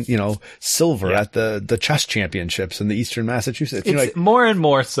came in, silver at the chess championships in the Eastern Massachusetts. It's more and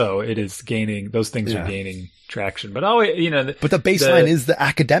more so. It is gaining; those things are gaining traction. But always, but the baseline is the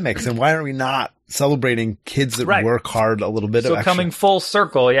academics, and why are we not celebrating kids that work hard a little bit? So coming full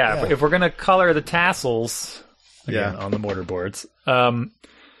circle, if we're gonna color the tassels again on the mortarboards,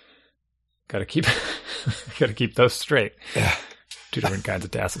 Gotta keep those straight. Yeah. 2 different kinds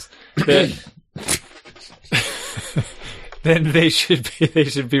of tassels. Then they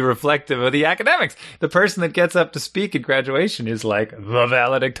should be reflective of the academics. The person that gets up to speak at graduation is like the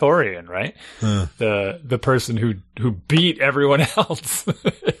valedictorian, right? The person who beat everyone else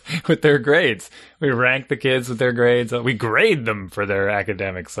with their grades. We rank the kids with their grades. We grade them for their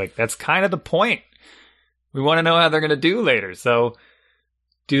academics. Like, that's kind of the point. We want to know how they're going to do later. So,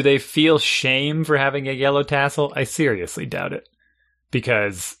 do they feel shame for having a yellow tassel? I seriously doubt it.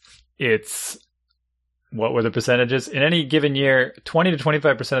 Because what were the percentages? In any given year, 20 to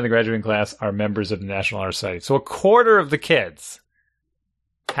 25% of the graduating class are members of the National Honor Society. So 1/4 of the kids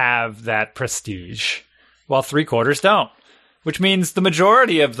have that prestige, while 3/4 don't. Which means the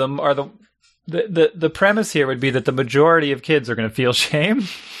majority of them are the premise here would be that the majority of kids are going to feel shame.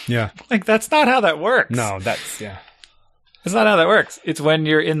 Yeah. Like, that's not how that works. No, That's not how that works. It's when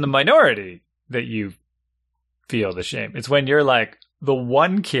you're in the minority that you feel the shame. It's when you're like the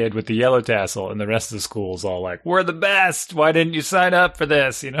one kid with the yellow tassel and the rest of the school's all like, we're the best. Why didn't you sign up for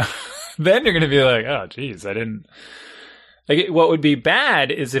this? Then you're going to be like, oh, geez, I didn't. Like, what would be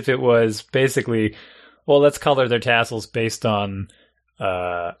bad is if it was basically, well, let's color their tassels based on,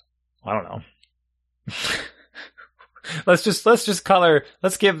 I don't know. let's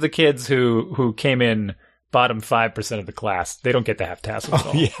give the kids who came in bottom 5% of the class, they don't get to have tassels at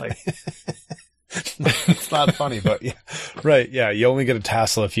all. Yeah. Like, it's not funny, but yeah. Right. Yeah. You only get a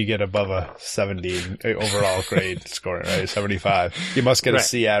tassel if you get above a 70 overall grade score, right? 75. You must get a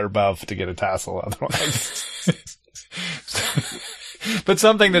C or above to get a tassel. Otherwise. But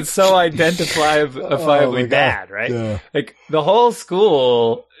something that's so identifiably bad, right? Yeah. Like, the whole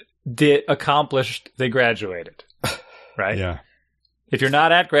school accomplished, they graduated, right? Yeah. If you're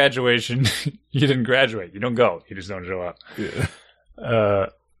not at graduation, you didn't graduate. You don't go. You just don't show up. Yeah.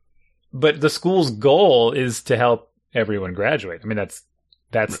 But the school's goal is to help everyone graduate. I mean, that's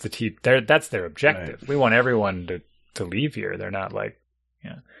that's their objective. Right. We want everyone to leave here. They're not like,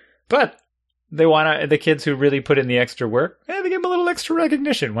 but they want the kids who really put in the extra work. They give them a little extra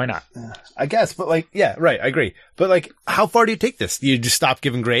recognition. Why not? I guess, but right. I agree. But how far do you take this? Do you just stop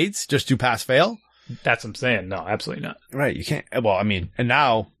giving grades? Just do pass fail? That's what I'm saying. No, absolutely not. Right. You can't. Well, I mean, and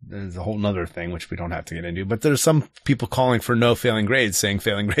now there's a whole nother thing, which we don't have to get into, but there's some people calling for no failing grades, saying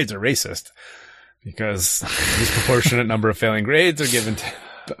failing grades are racist because a disproportionate number of failing grades are given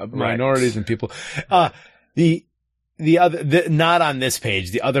to minorities and people. The not on this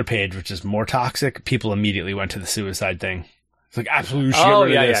page, the other page, which is more toxic, people immediately went to the suicide thing. It's like,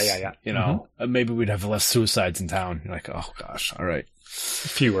 absolutely, yeah. You know, maybe we'd have less suicides in town. You're like, oh gosh, all right.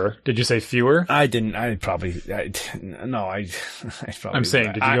 Fewer. Did you say fewer? I didn't. I'm saying,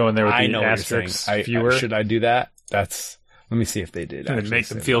 did you go in there with the asterisks? Fewer? Should I do that? Let me see if they did. Did it make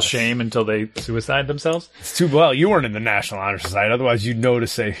them feel shame until they suicide themselves? It's too well. You weren't in the National Honor Society. Otherwise, you'd know to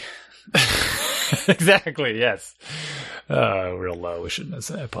say. Exactly. Yes. Real low. We shouldn't have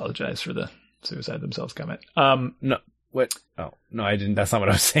said. I apologize for the suicide themselves comment. No. What? Oh, no, I didn't. That's not what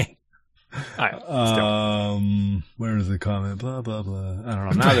I was saying. Where's the comment? Blah, blah, blah. I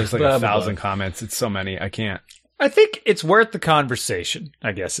don't know. Now there's like 1,000 comments. It's so many. I can't. I think it's worth the conversation,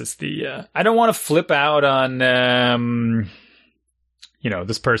 I guess is the, I don't want to flip out on,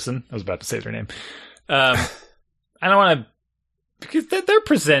 this person. I was about to say their name. I don't want to, because they're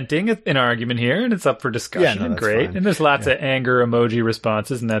presenting an argument here and it's up for discussion and great. Fine. And there's lots of anger emoji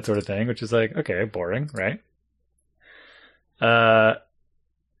responses and that sort of thing, which is like, okay, boring, right? I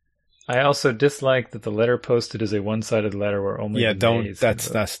also dislike that the letter posted is a one-sided letter where only they don't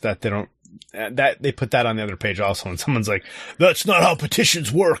that they put that on the other page also, and someone's like, that's not how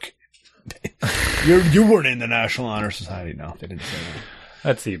petitions work. You weren't in the National Honor Society. No, they didn't say that.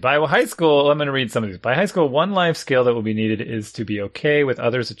 Let's see. By high school, I'm going to read some of these. By high school, one life skill that will be needed is to be okay with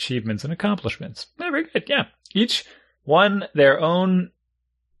others' achievements and accomplishments. Very good. Yeah. Each one their own.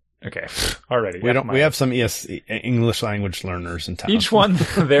 Okay. Already. We have some English language learners in town. Each one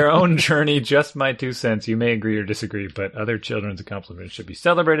their own journey. Just my 2 cents. You may agree or disagree, but other children's accomplishments should be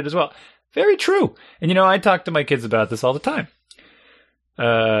celebrated as well. Very true. And I talk to my kids about this all the time.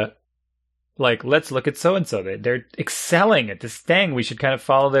 Like, let's look at so-and-so. They're excelling at this thing. We should kind of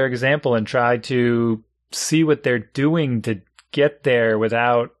follow their example and try to see what they're doing to get there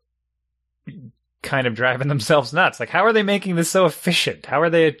without kind of driving themselves nuts. Like, how are they making this so efficient? How are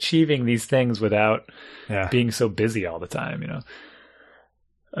they achieving these things without being so busy all the time,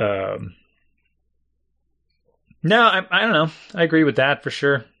 No, I don't know. I agree with that for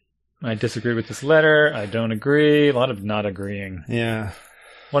sure. I disagree with this letter. I don't agree. A lot of not agreeing. Yeah.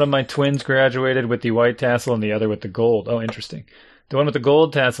 One of my twins graduated with the white tassel and the other with the gold. Oh, interesting. The one with the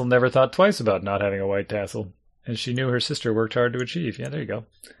gold tassel never thought twice about not having a white tassel, and she knew her sister worked hard to achieve. Yeah, there you go.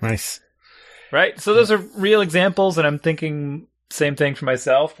 Nice. Right? So those are real examples, and I'm thinking same thing for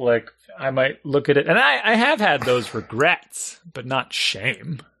myself. Like, I might look at it, and I have had those regrets, but not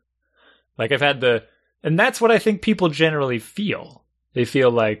shame. Like, I've had and that's what I think people generally feel. They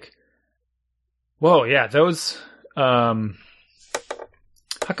feel like, whoa, yeah, those, how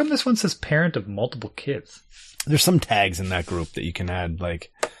come this one says parent of multiple kids? There's some tags in that group that you can add,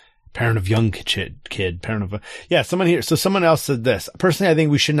 like parent of young kid, parent of someone here. So someone else said this. Personally, I think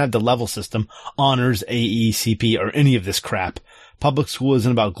we shouldn't have the level system, honors, AECP, or any of this crap. Public school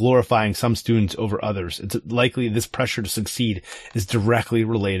isn't about glorifying some students over others. It's likely this pressure to succeed is directly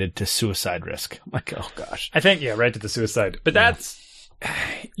related to suicide risk. Like, oh gosh. I think, right to the suicide. But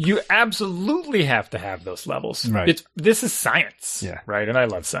you absolutely have to have those levels. Right. This is science. Yeah. Right. And I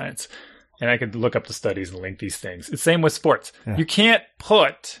love science. And I could look up the studies and link these things. It's same with sports. Yeah. You can't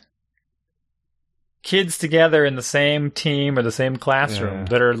put kids together in the same team or the same classroom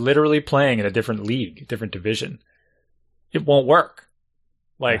that are literally playing in a different league, different division. It won't work.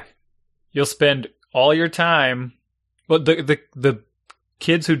 Like, you'll spend all your time. Well, the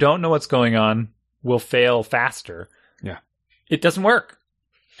kids who don't know what's going on will fail faster. Yeah. It doesn't work.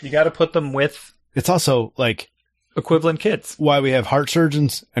 You got to put them with. It's also like equivalent kids. Why we have heart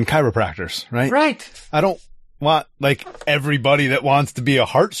surgeons and chiropractors, right? Right. I don't want, like, everybody that wants to be a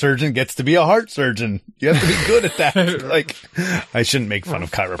heart surgeon gets to be a heart surgeon. You have to be good at that. Like, I shouldn't make fun of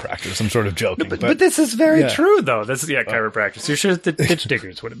chiropractors. I'm sort of joking. But this is very true, though. This is, chiropractors. You're sure the ditch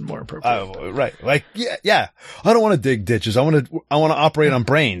diggers would have been more appropriate. Right. Like, yeah. I don't want to dig ditches. I want to operate on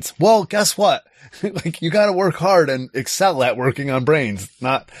brains. Well, guess what? Like, you got to work hard and excel at working on brains.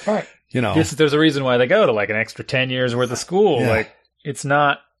 Not, right. There's a reason why they go to, like, an extra 10 years worth of school. Yeah. Like, it's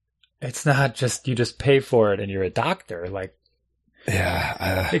not just you just pay for it and you're a doctor. Like,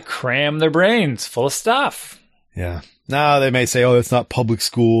 they cram their brains full of stuff. Yeah. Now they may say, "Oh, it's not public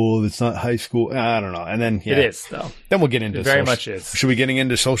school. It's not high school." I don't know. And then it is, though. Then we'll get into it. Very much is. Should we getting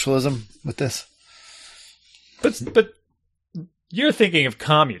into socialism with this? But you're thinking of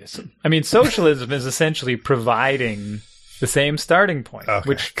communism. I mean, socialism is essentially providing the same starting point,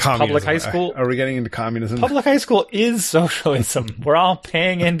 which public high school. Are we getting into communism? Public high school is socialism. We're all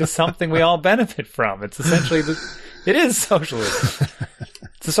paying into something we all benefit from. It's essentially it is socialism.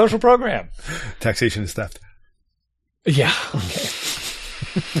 It's a social program. Taxation is theft. Yeah.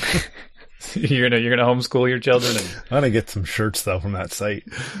 Okay. You're gonna homeschool your children and I'm gonna get some shirts though from that site.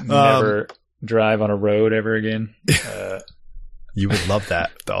 Never drive on a road ever again. You would love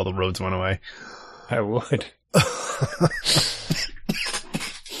that if all the roads went away. I would.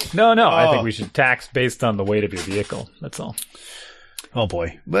 No. I think we should tax based on the weight of your vehicle. That's all. Oh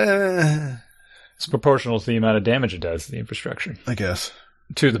boy. It's proportional to the amount of damage it does to the infrastructure. I guess.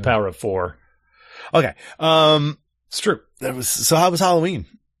 To the power of 4. Okay. It's true. So how was Halloween?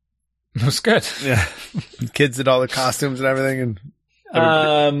 It was good. Yeah. Kids did all the costumes and everything,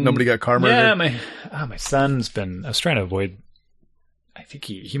 and nobody got car murdered. Yeah, my son's been. I was trying to avoid. I think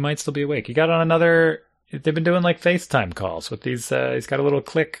he might still be awake. He got on another. They've been doing like FaceTime calls with these. He's got a little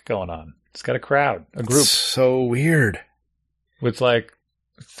clique going on. He's got a crowd, a group. So weird. With like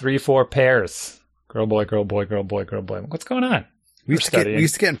 3-4 pairs. Girl, boy, girl, boy, girl, boy, girl, boy. What's going on? We used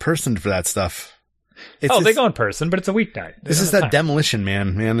to get in person for that stuff. They go in person, but it's a weeknight. This is that Demolition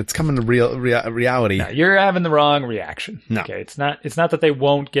Man. It's coming to reality. No, you're having the wrong reaction. No. Okay, it's not that they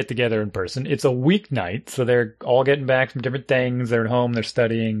won't get together in person. It's a weeknight, so they're all getting back from different things. They're at home, they're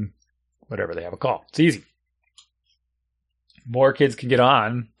studying, whatever. They have a call. It's easy. More kids can get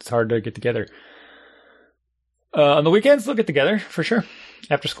on. It's hard to get together. On the weekends, they'll get together, for sure.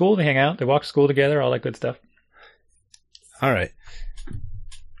 After school, they hang out. They walk to school together, all that good stuff. All right.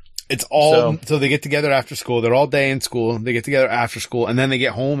 It's all, so they get together after school. They're all day in school. They get together after school, and then they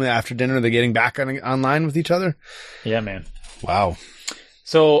get home, and after dinner, they're getting back online with each other? Yeah, man. Wow.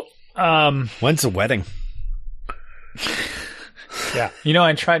 So, when's the wedding? Yeah.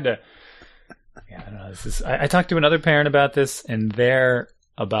 I tried to, I don't know. I talked to another parent about this, and they're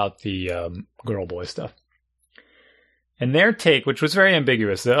about the girl-boy stuff. And their take, which was very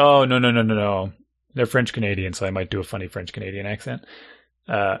ambiguous, that, oh, no. They're French-Canadian, so I might do a funny French-Canadian accent.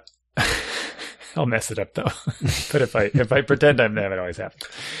 I'll mess it up though. But if I pretend I'm them, it always happens.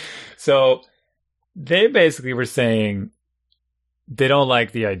 So they basically were saying they don't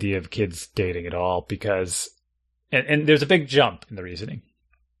like the idea of kids dating at all because, and there's a big jump in the reasoning,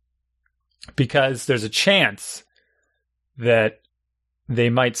 because there's a chance that they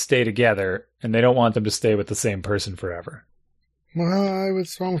might stay together and they don't want them to stay with the same person forever. Well,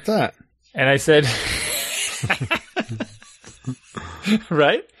 what's wrong with that? And I said,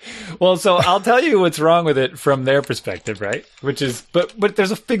 right? Well, so I'll tell you what's wrong with it from their perspective, right? Which is, but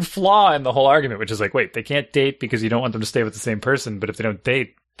there's a big flaw in the whole argument, which is like, wait, they can't date because you don't want them to stay with the same person. But if they don't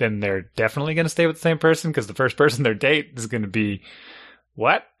date, then they're definitely going to stay with the same person because the first person they date is going to be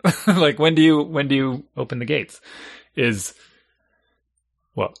what? Like, when do you open the gates? Is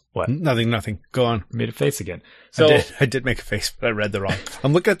what? Nothing. Go on. I made a face again. So I did make a face, but I read the wrong.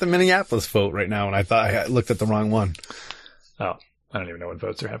 I'm looking at the Minneapolis vote right now, and I thought I looked at the wrong one. Oh, I don't even know when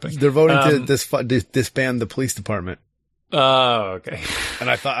votes are happening. They're voting to disband the police department. Oh, okay. And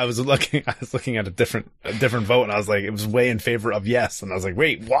I thought I was looking at a different vote, and I was like, it was way in favor of yes, and I was like,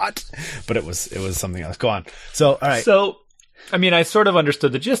 wait, what? But it was something else. Go on. So, all right. So, I mean, I sort of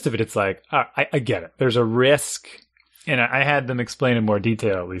understood the gist of it. It's like, I get it. There's a risk. And I had them explain in more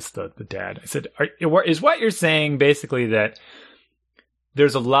detail, at least the dad. I said, is what you're saying basically that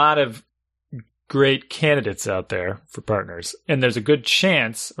there's a lot of great candidates out there for partners, and there's a good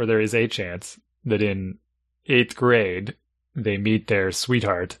chance, or there is a chance, that in 8th grade, they meet their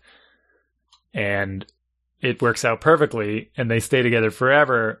sweetheart, and it works out perfectly, and they stay together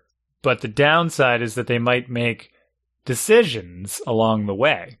forever, but the downside is that they might make decisions along the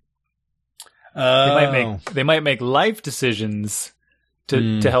way. They might make life decisions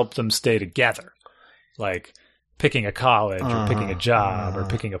to help them stay together, like picking a college or picking a job or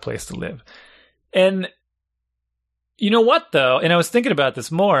picking a place to live. And you know what, though? And I was thinking about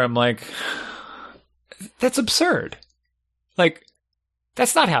this more. I'm like, that's absurd. Like,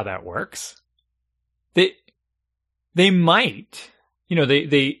 that's not how that works. They might,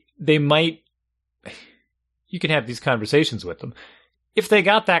 they might. You can have these conversations with them. If they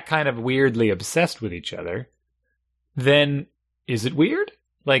got that kind of weirdly obsessed with each other, then is it weird?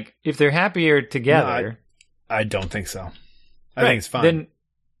 Like, if they're happier together... No, I don't think so. I think it's fine. Then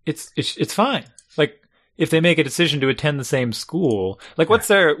it's fine. Like, if they make a decision to attend the same school, like, what's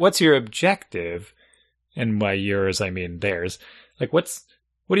your objective? And by yours, I mean theirs. Like, what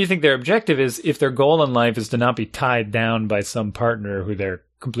do you think their objective is if their goal in life is to not be tied down by some partner who they're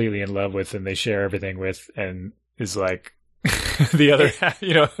completely in love with and they share everything with and is like... the other,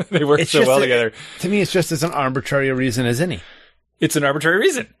 they work so well together. To me, it's just as an arbitrary reason as any. It's an arbitrary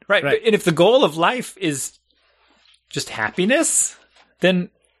reason, right? And if the goal of life is just happiness, then,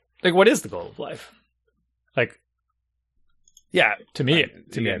 like, what is the goal of life? Like, Yeah, to me, an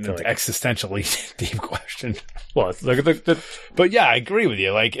existentially deep question. Well, look at but yeah, I agree with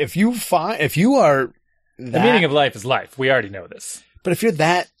you. Like, if you are the meaning of life is life. We already know this. But if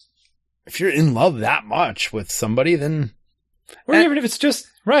you're in love that much with somebody, then, or even if it's just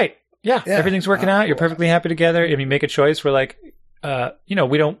right, yeah. Everything's working out. You're perfectly happy together. If you make a choice, we're like, we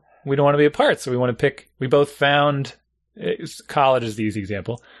don't want to be apart, so we want to pick. We both found college is the easy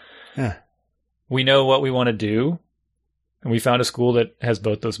example. Yeah, we know what we want to do. And we found a school that has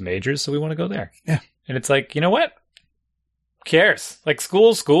both those majors, so we want to go there. Yeah. And it's like, you know what? Who cares? Like,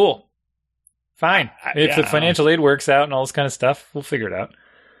 school's school. Fine. If the financial aid works out and all this kind of stuff, we'll figure it out.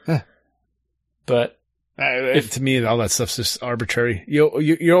 Huh. But to me, all that stuff's just arbitrary. You're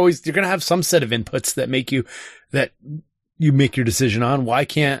going to have some set of inputs that make you make your decision on. Why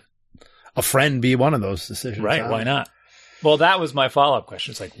can't a friend be one of those decisions? Right. Why not? Well, that was my follow-up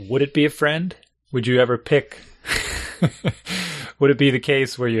question. It's like, would it be a friend? Would you ever pick... Would it be the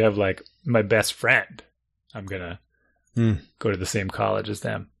case where you have like my best friend? I'm going to go to the same college as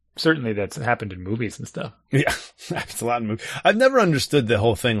them. Certainly that's happened in movies and stuff. Yeah, it's a lot of movies. I've never understood the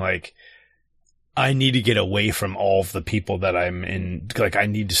whole thing. Like, I need to get away from all of the people that I'm in. Like, I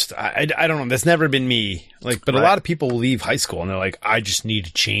need to, I don't know. That's never been me. Like, but a lot of people will leave high school and they're like, I just need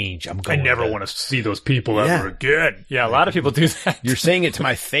to change. I never want to see those people ever again. Yeah, a lot of people do that. You're saying it to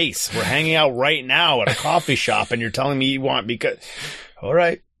my face. We're hanging out right now at a coffee shop and you're telling me you want me all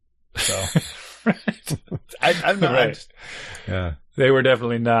right. So, I'm not. Right. Yeah. They were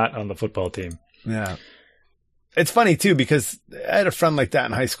definitely not on the football team. Yeah. It's funny, too, because I had a friend like that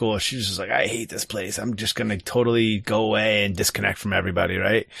in high school. She was just like, I hate this place. I'm just going to totally go away and disconnect from everybody,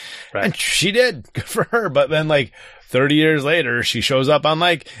 right? And she did. Good for her. But then, like, 30 years later, she shows up on,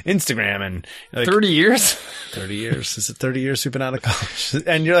 like, Instagram and... Like, 30 years? 30 years. Is it 30 years we've been out of college?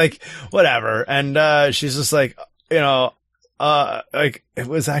 And you're like, whatever. And she's just like, like, it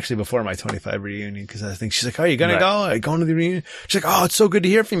was actually before my 25 reunion, because I think she's like, oh, you gonna go? Are you going to the reunion? She's like, oh, it's so good to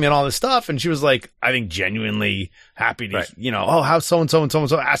hear from you and all this stuff. And she was like, I think genuinely happy to, how's so-and-so and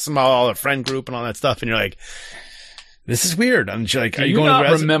so-and-so, ask them about all their friend group and all that stuff. And you're like, this is weird. And she's like, are you going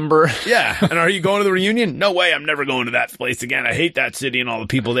to remember? Yeah. And are you going to the reunion? No way. I'm never going to that place again. I hate that city and all the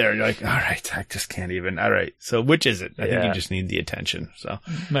people there. And you're like, all right, I just can't even. All right. So which is it? I think you just need the attention. So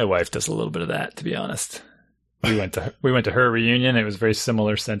my wife does a little bit of that, to be honest. We went to her reunion. It was very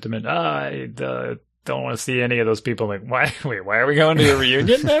similar sentiment. I don't want to see any of those people. I'm like, why are we going to a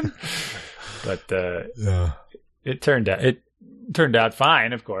reunion then? But it turned out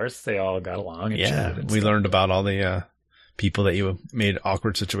fine. Of course, they all got along. And we learned about all the people that you made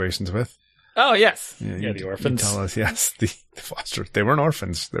awkward situations with. Oh yes, the orphans. You tell us, yes, the foster. They weren't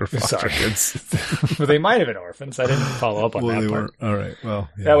orphans. They were foster kids. Well, they might have been orphans. I didn't follow up on that part. All right. Well,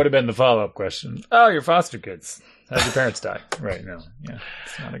 that would have been the follow-up question. Oh, you're foster kids. How'd your parents die? Right. No. Yeah.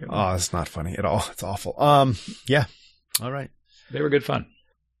 It's not a good one. Oh, it's not funny at all. It's awful. Yeah. All right. They were good fun.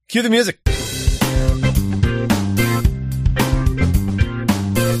 Cue the music.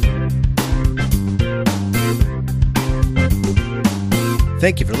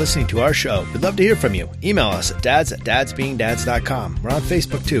 Thank you for listening to our show. We'd love to hear from you. Email us at dads@dadsbeingdads.com. We're on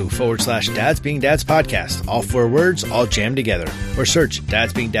Facebook too, /Dads Being Dads Podcast. All 4 words, all jammed together. Or search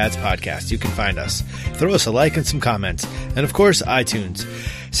Dads Being Dads Podcast. You can find us. Throw us a like and some comments. And of course, iTunes.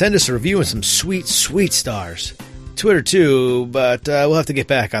 Send us a review and some sweet, sweet stars. Twitter too, but we'll have to get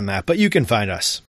back on that. But you can find us.